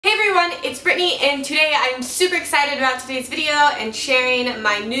everyone, it's Brittany, and today I'm super excited about today's video and sharing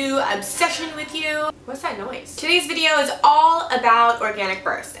my new obsession with you. What's that noise? Today's video is all about Organic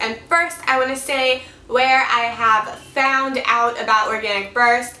Burst, and first I want to say where I have found out about Organic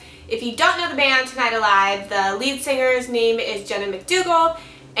Burst. If you don't know the band Tonight Alive, the lead singer's name is Jenna McDougall,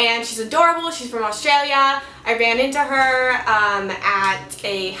 and she's adorable. She's from Australia. I ran into her at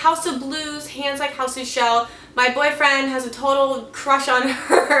a House of Blues, Hands Like Houses show. My boyfriend has a total crush on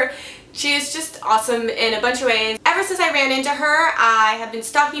her. She is just awesome in a bunch of ways. Ever since I ran into her, I have been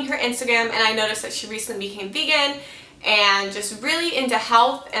stalking her Instagram, and I noticed that she recently became vegan and just really into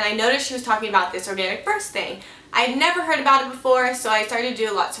health, and I noticed she was talking about this Organic Burst thing. I had never heard about it before, so I started to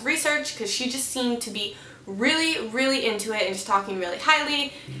do lots of research because she just seemed to be really into it and just talking really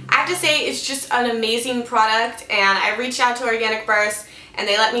highly. I have to say it's just an amazing product, and I reached out to Organic Burst and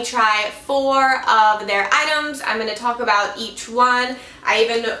they let me try 4 of their items. I'm going to talk about each one. I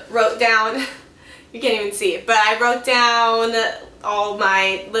even wrote down, you can't even see it, but I wrote down all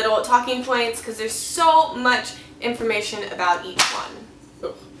my little talking points because there's so much information about each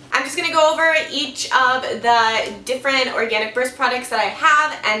one. I'm just going to go over each of the different Organic Burst products that I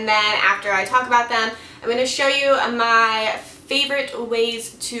have, and then after I talk about them, I'm going to show you my favorite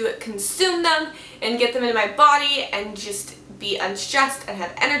ways to consume them and get them into my body and just be unstressed and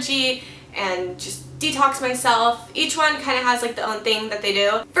have energy and just detox myself. Each one kind of has like the own thing that they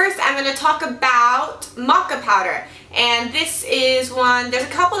do. First, I'm going to talk about Maca Powder, and this is one, there's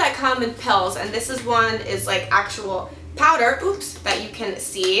a couple that come in pills, and this is one is like actual powder, oops, that you can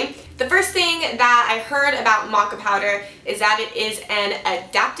see. The first thing that I heard about Maca Powder is that it is an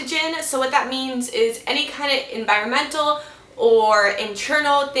adaptogen. So what that means is any kind of environmental or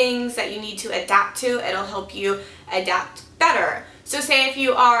internal things that you need to adapt to, it'll help you adapt better. So say if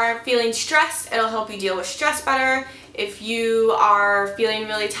you are feeling stressed, it'll help you deal with stress better. If you are feeling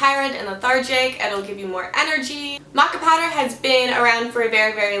really tired and lethargic, it'll give you more energy. Maca Powder has been around for a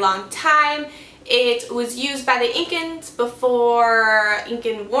very long time. It was used by the Incan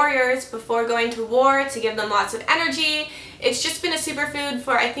warriors before going to war to give them lots of energy. It's just been a superfood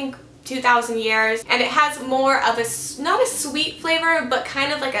for I think 2,000 years, and it has more of a, not a sweet flavor, but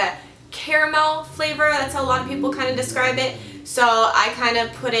kind of like a caramel flavor. That's how a lot of people kind of describe it. So I kind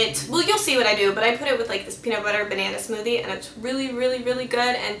of put it, well, you'll see what I do, but I put it with like this peanut butter banana smoothie, and it's really good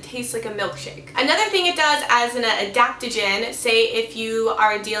and tastes like a milkshake. Another thing it does as an adaptogen, say if you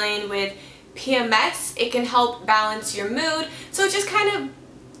are dealing with PMS, it can help balance your mood. So it just kind of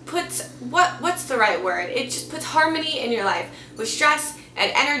puts, what's the right word? It just puts harmony in your life with stress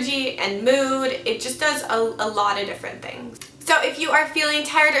and energy and mood. It just does a lot of different things. So if you are feeling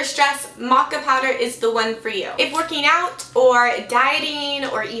tired or stressed, Maca Powder is the one for you. If working out or dieting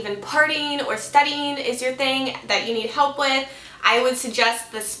or even partying or studying is your thing that you need help with, I would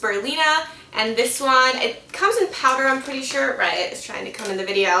suggest the Spirulina. And this one, it comes in powder, I'm pretty sure. Right, it's trying to come in the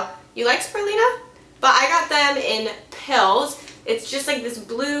video. You like Spirulina? But I got them in pills. It's just like this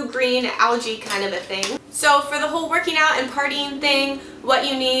blue-green algae kind of a thing. So for the whole working out and partying thing, what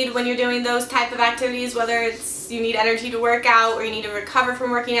you need when you're doing those type of activities, whether it's you need energy to work out, or you need to recover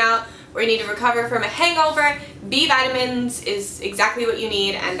from working out, or you need to recover from a hangover, B vitamins is exactly what you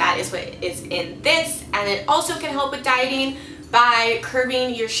need, and that is what is in this. And it also can help with dieting by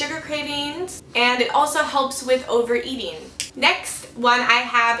curbing your sugar cravings, and it also helps with overeating. Next one I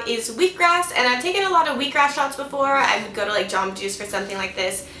have is wheatgrass, and I've taken a lot of wheatgrass shots before. I would go to like Jamba Juice for something like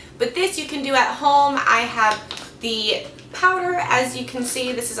this, but this you can do at home. I have the powder, as you can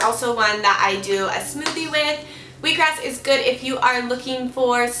see. This is also one that I do a smoothie with. Wheatgrass is good if you are looking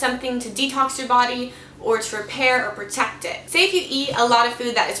for something to detox your body or to repair or protect it. Say if you eat a lot of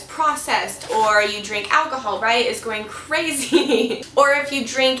food that is processed, or you drink alcohol, right, it's going crazy. Or if you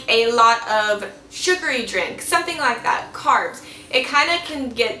drink a lot of sugary drinks, something like that, carbs, it kind of can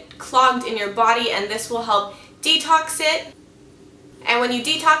get clogged in your body, and this will help detox it. And when you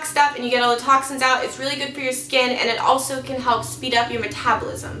detox stuff and you get all the toxins out, it's really good for your skin, and it also can help speed up your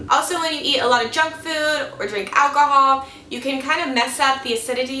metabolism. Also, when you eat a lot of junk food or drink alcohol, you can kind of mess up the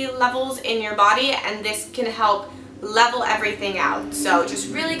acidity levels in your body, and this can help level everything out. So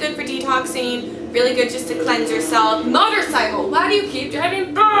just really good for detoxing, really good just to cleanse yourself. Motorcycle, why do you keep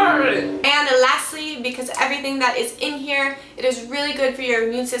driving? And lastly, because of everything that is in here, it is really good for your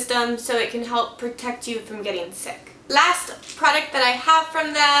immune system, so it can help protect you from getting sick. Last product that I have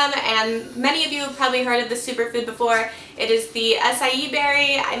from them, and many of you have probably heard of this superfood before, it is the acai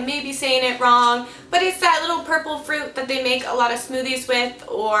berry. I may be saying it wrong, but it's that little purple fruit that they make a lot of smoothies with,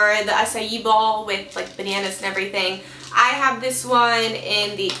 or the acai ball with like bananas and everything. I have this one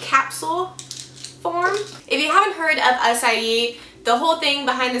in the capsule form. If you haven't heard of acai, The whole thing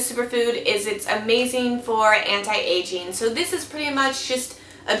behind the superfood is it's amazing for anti-aging. So this is pretty much just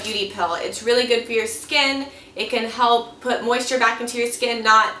a beauty pill. It's really good for your skin. It can help put moisture back into your skin,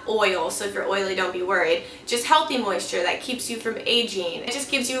 not oil. So if you're oily, don't be worried. Just healthy moisture that keeps you from aging. It just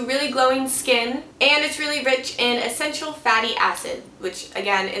gives you really glowing skin, and it's really rich in essential fatty acid, which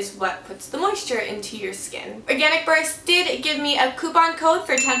again is what puts the moisture into your skin. Organic Burst did give me a coupon code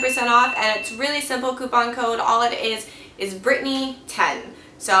for 10% off, and it's really simple coupon code. All it is Brittany 10.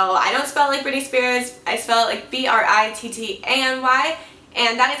 So I don't spell it like Britney Spears, I spell it like B-R-I-T-T-A-N-Y.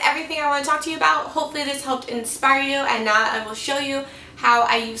 And that is everything I want to talk to you about. Hopefully this helped inspire you, and now I will show you how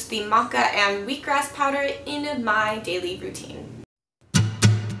I use the Maca and Wheatgrass powder in my daily routine.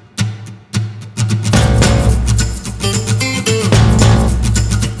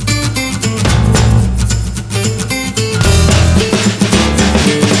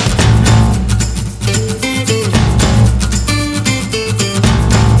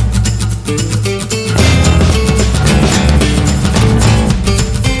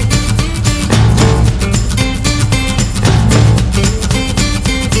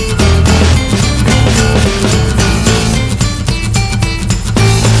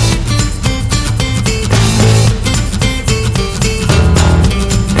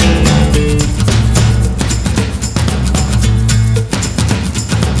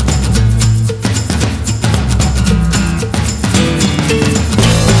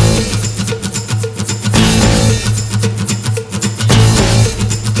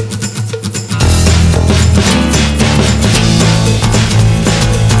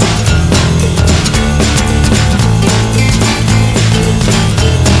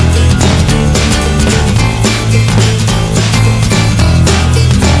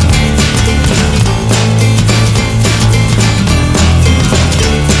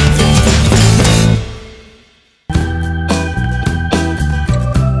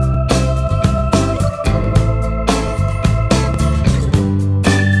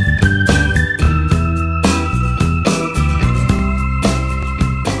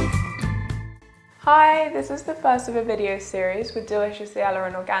 Hi, this is the first of a video series with Delicious Yella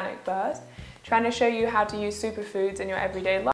and Organic Burst, trying to show you how to use superfoods in your everyday life.